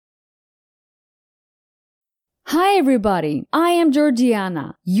Hi everybody, I am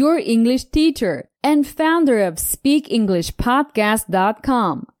Georgiana, your English teacher and founder of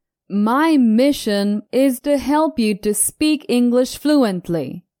SpeakEnglishPodcast.com. My mission is to help you to speak English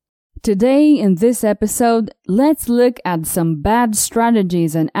fluently. Today in this episode, let's look at some bad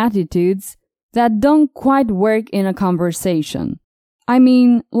strategies and attitudes that don't quite work in a conversation. I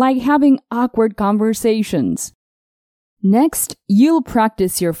mean, like having awkward conversations. Next, you'll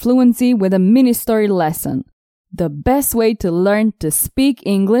practice your fluency with a mini story lesson. The best way to learn to speak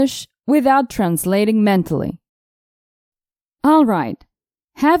English without translating mentally. Alright,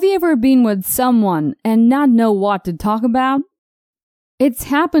 have you ever been with someone and not know what to talk about? It's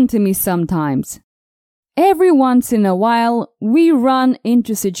happened to me sometimes. Every once in a while, we run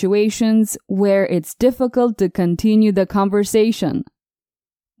into situations where it's difficult to continue the conversation.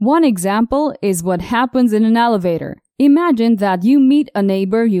 One example is what happens in an elevator. Imagine that you meet a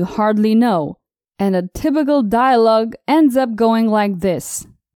neighbor you hardly know, and a typical dialogue ends up going like this.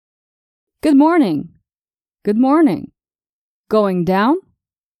 Good morning. Good morning. Going down?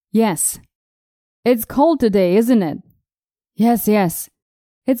 Yes. It's cold today, isn't it? Yes.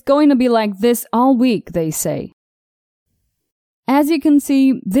 It's going to be like this all week, they say. As you can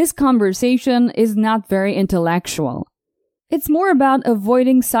see, this conversation is not very intellectual. It's more about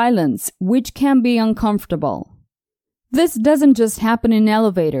avoiding silence, which can be uncomfortable. This doesn't just happen in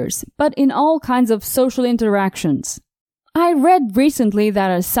elevators, but in all kinds of social interactions. I read recently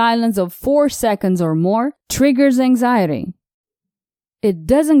that a silence of 4 seconds or more triggers anxiety. It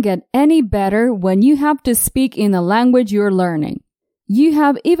doesn't get any better when you have to speak in a language you're learning. You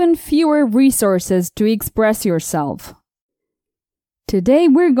have even fewer resources to express yourself. Today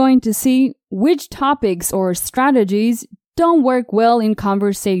we're going to see which topics or strategies don't work well in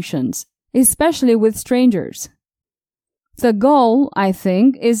conversations, especially with strangers. The goal, I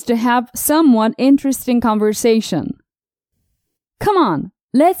think, is to have somewhat interesting conversation. Come on,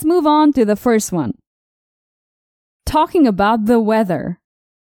 let's move on to the first one. Talking about the weather.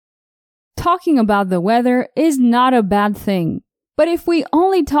 Talking about the weather is not a bad thing, but if we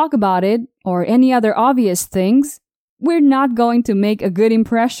only talk about it, or any other obvious things, we're not going to make a good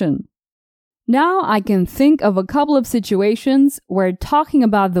impression. Now I can think of a couple of situations where talking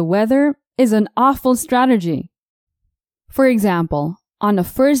about the weather is an awful strategy. For example, on a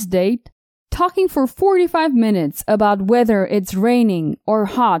first date, talking for 45 minutes about whether it's raining or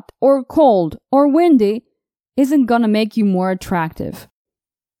hot or cold or windy isn't gonna make you more attractive.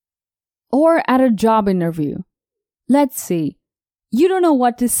 Or at a job interview. Let's see, you don't know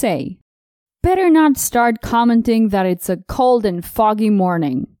what to say. Better not start commenting that it's a cold and foggy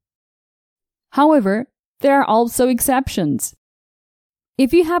morning. However, there are also exceptions.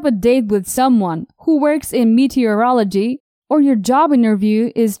 If you have a date with someone who works in meteorology, or your job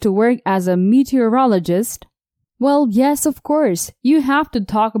interview is to work as a meteorologist, well, yes, of course, you have to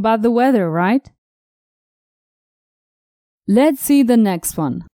talk about the weather, right? Let's see the next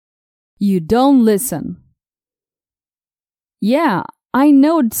one. You don't listen. Yeah, I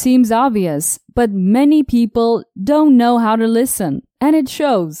know it seems obvious, but many people don't know how to listen, and it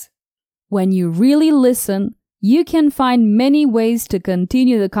shows. When you really listen, you can find many ways to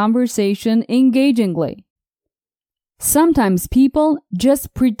continue the conversation engagingly. Sometimes people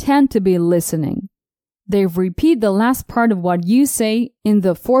just pretend to be listening. They repeat the last part of what you say in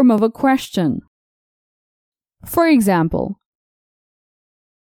the form of a question. For example,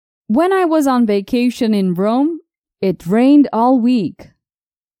 when I was on vacation in Rome, it rained all week.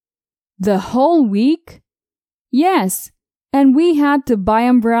 The whole week? Yes, and we had to buy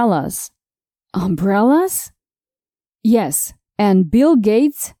umbrellas. Umbrellas? Yes, and Bill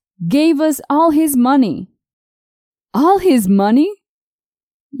Gates gave us all his money. All his money?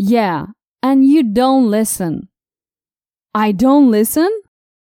 Yeah, and you don't listen. I don't listen?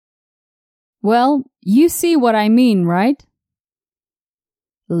 Well, you see what I mean, right?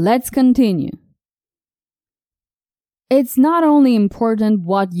 Let's continue. It's not only important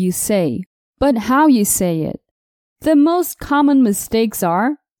what you say, but how you say it. The most common mistakes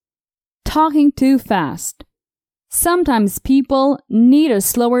are talking too fast. Sometimes people need a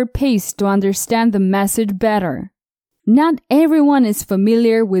slower pace to understand the message better. Not everyone is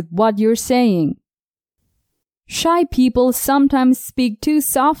familiar with what you're saying. Shy people sometimes speak too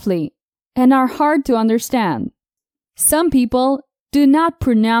softly and are hard to understand. Some people do not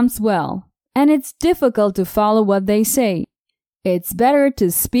pronounce well, and it's difficult to follow what they say. It's better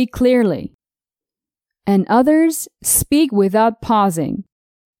to speak clearly. And others speak without pausing.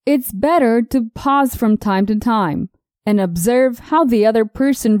 It's better to pause from time to time and observe how the other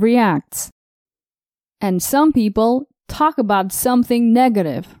person reacts. And some people talk about something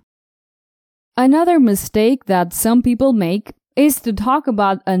negative. Another mistake that some people make is to talk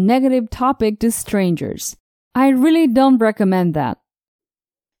about a negative topic to strangers. I really don't recommend that.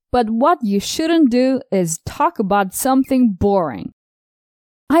 But what you shouldn't do is talk about something boring.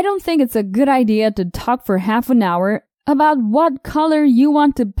 I don't think it's a good idea to talk for half an hour about what color you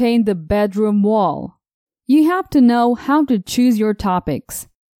want to paint the bedroom wall. You have to know how to choose your topics.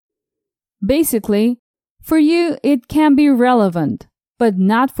 Basically, for you it can be relevant, but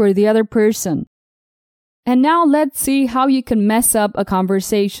not for the other person. And now let's see how you can mess up a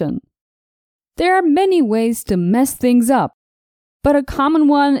conversation. There are many ways to mess things up, but a common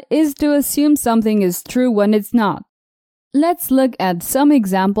one is to assume something is true when it's not. Let's look at some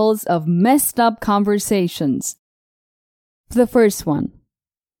examples of messed up conversations. The first one.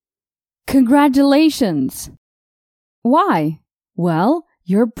 Congratulations! Why? Well,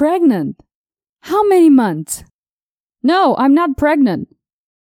 you're pregnant. How many months? No, I'm not pregnant.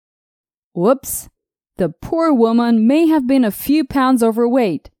 Whoops. The poor woman may have been a few pounds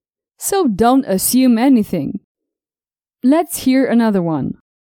overweight, so don't assume anything. Let's hear another one.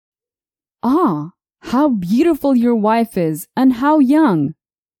 Ah, how beautiful your wife is and how young.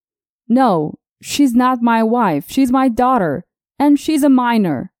 No, she's not my wife, she's my daughter, and she's a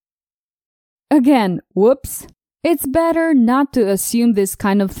minor. Again, whoops. It's better not to assume this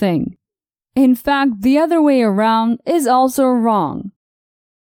kind of thing. In fact, the other way around is also wrong.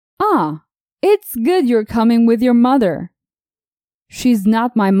 Ah, it's good you're coming with your mother. She's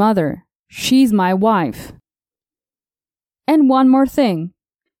not my mother, she's my wife. And one more thing.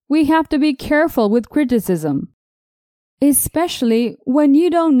 We have to be careful with criticism, especially when you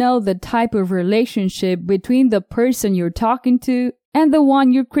don't know the type of relationship between the person you're talking to and the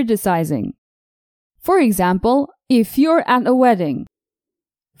one you're criticizing. For example, if you're at a wedding,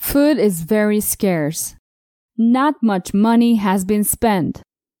 food is very scarce. Not much money has been spent.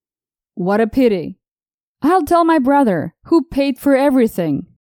 What a pity. I'll tell my brother, who paid for everything.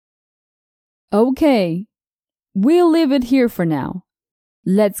 Okay, we'll leave it here for now.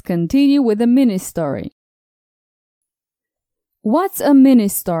 Let's continue with a mini story. What's a mini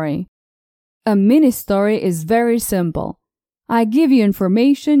story? A mini story is very simple. I give you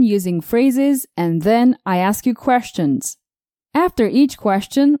information using phrases and then I ask you questions. After each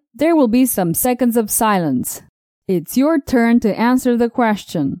question, there will be some seconds of silence. It's your turn to answer the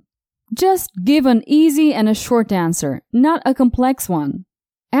question. Just give an easy and a short answer, not a complex one.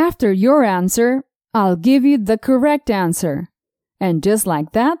 After your answer, I'll give you the correct answer. And just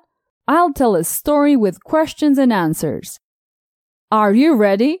like that, I'll tell a story with questions and answers. Are you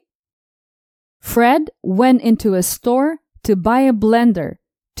ready? Fred went into a store to buy a blender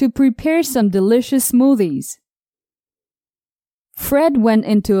to prepare some delicious smoothies. Fred went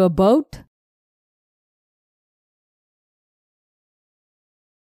into a boat.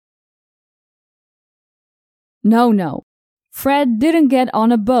 No. Fred didn't get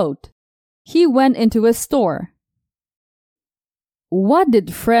on a boat. He went into a store. What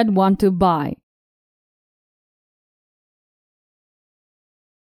did Fred want to buy?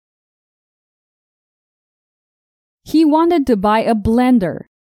 He wanted to buy a blender.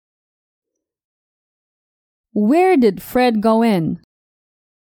 Where did Fred go in?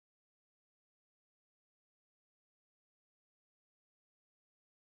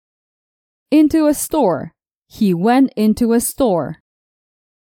 Into a store. He went into a store.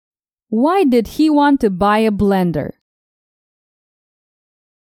 Why did he want to buy a blender?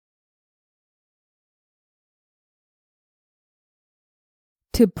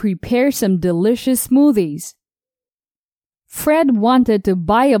 To prepare some delicious smoothies. Fred wanted to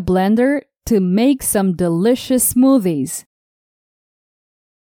buy a blender to make some delicious smoothies.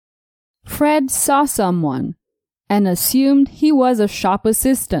 Fred saw someone and assumed he was a shop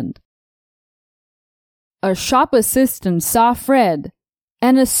assistant. A shop assistant saw Fred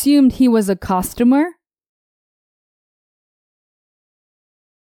and assumed he was a customer.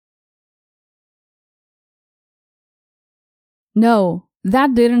 No,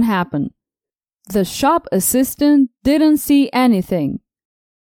 that didn't happen. The shop assistant didn't see anything.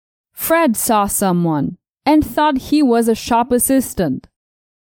 Fred saw someone and thought he was a shop assistant.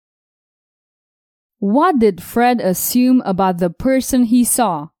 What did Fred assume about the person he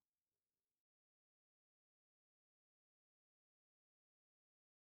saw?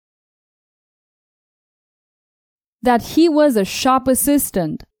 That he was a shop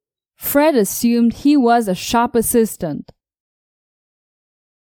assistant. Fred assumed he was a shop assistant.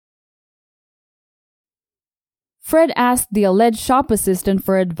 Fred asked the alleged shop assistant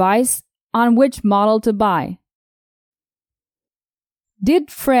for advice on which model to buy. Did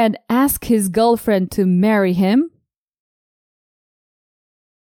Fred ask his girlfriend to marry him?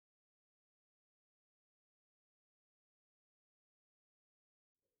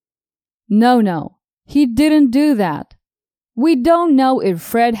 No, he didn't do that. We don't know if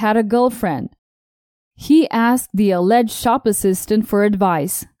Fred had a girlfriend. He asked the alleged shop assistant for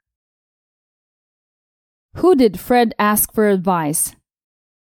advice. Who did Fred ask for advice?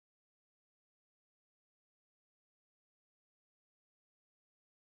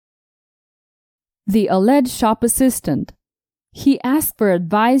 The alleged shop assistant. He asked for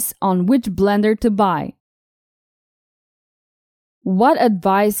advice on which blender to buy. What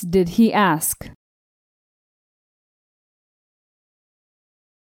advice did he ask?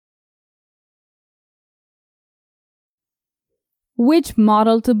 Which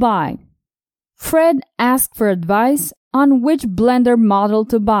model to buy? Fred asked for advice on which blender model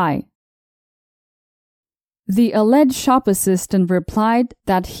to buy. The alleged shop assistant replied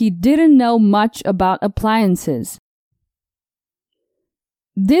that he didn't know much about appliances.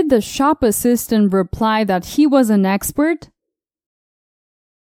 Did the shop assistant reply that he was an expert?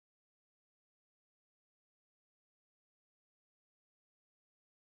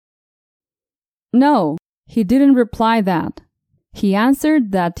 No, he didn't reply that. He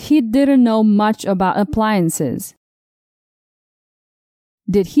answered that he didn't know much about appliances.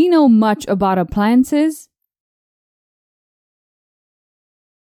 Did he know much about appliances?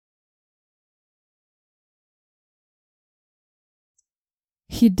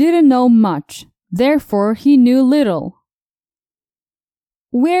 He didn't know much, therefore he knew little.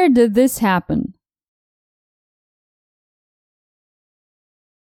 Where did this happen?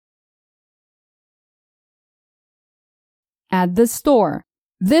 At the store.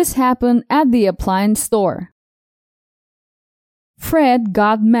 This happened at the appliance store. Fred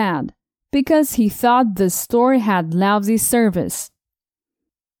got mad because he thought the store had lousy service.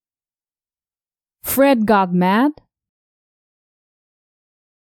 Fred got mad?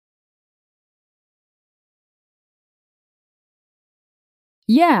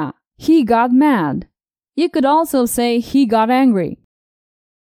 Yeah, he got mad. You could also say he got angry.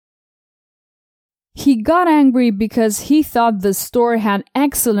 He got angry because he thought the store had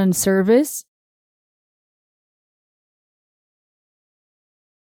excellent service.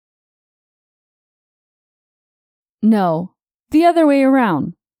 No, the other way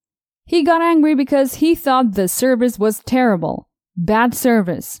around. He got angry because he thought the service was terrible, bad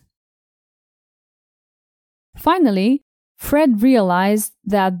service. Finally, Fred realized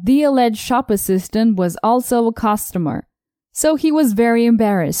that the alleged shop assistant was also a customer, so he was very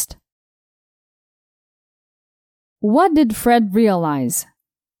embarrassed. What did Fred realize?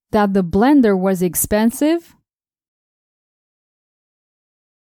 That the blender was expensive?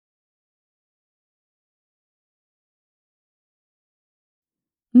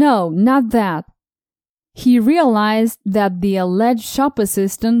 No, not that. He realized that the alleged shop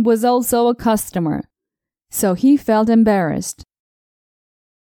assistant was also a customer, so he felt embarrassed.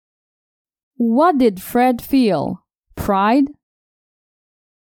 What did Fred feel? Pride?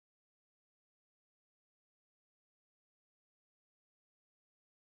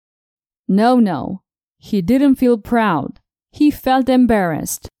 No, he didn't feel proud. He felt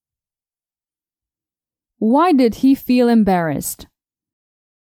embarrassed. Why did he feel embarrassed?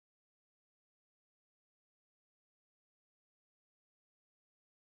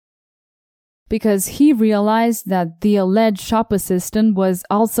 Because he realized that the alleged shop assistant was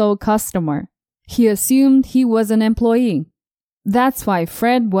also a customer. He assumed he was an employee. That's why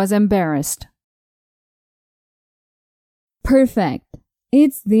Fred was embarrassed. Perfect.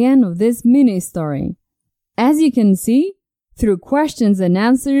 It's the end of this mini story. As you can see, through questions and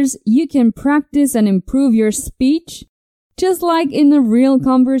answers, you can practice and improve your speech, just like in a real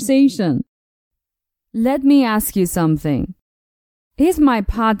conversation. Let me ask you something. Is my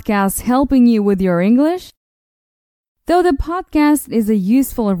podcast helping you with your English? Though the podcast is a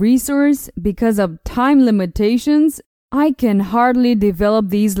useful resource because of time limitations, I can hardly develop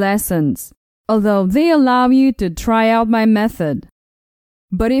these lessons, although they allow you to try out my method.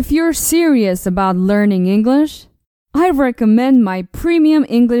 But if you're serious about learning English, I recommend my premium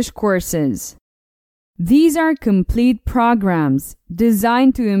English courses. These are complete programs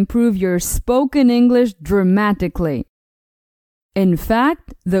designed to improve your spoken English dramatically. In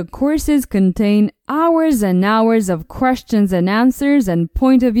fact, the courses contain hours and hours of questions and answers and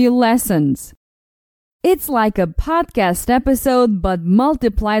point of view lessons. It's like a podcast episode but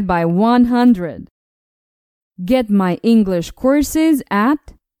multiplied by 100. Get my English courses at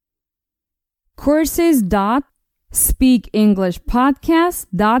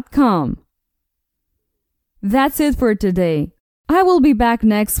courses.speakenglishpodcast.com. That's it for today. I will be back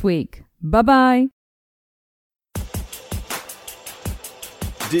next week. Bye-bye.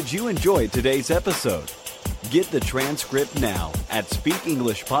 Did you enjoy today's episode? Get the transcript now at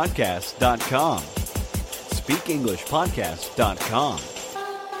speakenglishpodcast.com. speakenglishpodcast.com.